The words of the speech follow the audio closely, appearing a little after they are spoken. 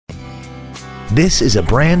This is a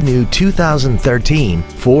brand new 2013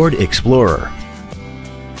 Ford Explorer.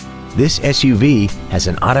 This SUV has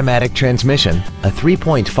an automatic transmission, a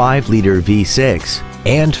 3.5-liter V6,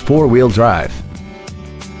 and four-wheel drive.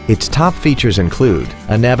 Its top features include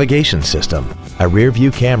a navigation system, a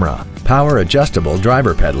rear-view camera, power-adjustable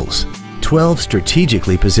driver pedals, 12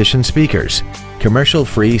 strategically positioned speakers,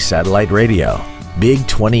 commercial-free satellite radio, big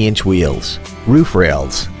 20-inch wheels, roof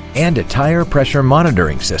rails, and a tire pressure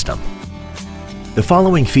monitoring system. The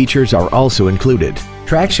following features are also included: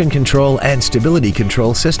 traction control and stability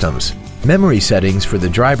control systems, memory settings for the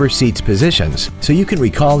driver's seat's positions so you can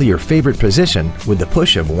recall your favorite position with the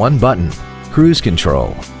push of one button, cruise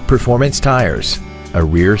control, performance tires, a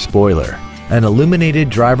rear spoiler, an illuminated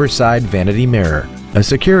driver's side vanity mirror, a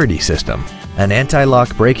security system, an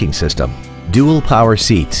anti-lock braking system, dual power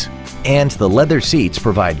seats, and the leather seats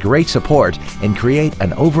provide great support and create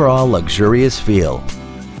an overall luxurious feel.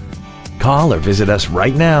 Call or visit us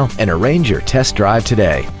right now and arrange your test drive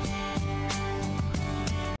today.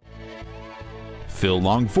 Phil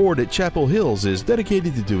Long Ford at Chapel Hills is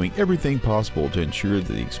dedicated to doing everything possible to ensure that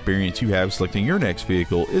the experience you have selecting your next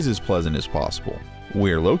vehicle is as pleasant as possible.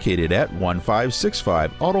 We're located at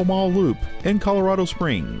 1565 Auto Mall Loop in Colorado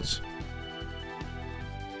Springs.